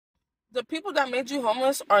The people that made you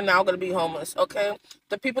homeless are now going to be homeless, okay?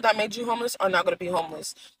 The people that made you homeless are not going to be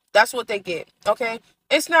homeless. That's what they get, okay?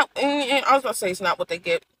 It's not, I was going to say it's not what they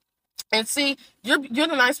get. And see, you're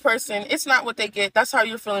the nice person. It's not what they get. That's how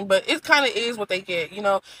you're feeling, but it kind of is what they get, you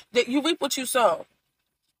know? That you reap what you sow.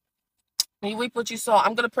 You reap what you sow.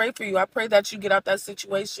 I'm gonna pray for you. I pray that you get out that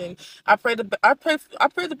situation. I pray the best. I pray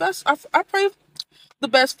the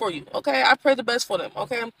best for you. Okay, I pray the best for them.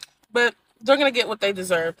 Okay, but they're gonna get what they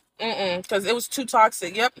deserve. Because it was too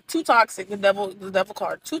toxic. Yep, too toxic. The devil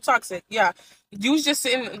card. Too toxic. Yeah, you was just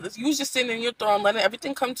sitting. You was just sitting in your throne, letting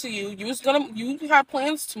everything come to you. You had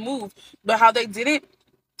plans to move, but how they did it.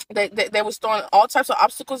 They was throwing all types of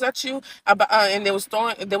obstacles at you, and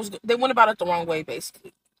they went about it the wrong way,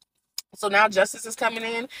 basically. So now justice is coming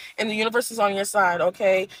in and the universe is on your side,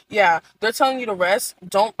 okay? Yeah, they're telling you to rest.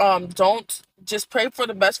 Don't just pray for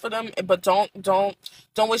the best for them, but don't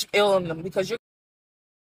wish ill on them because you're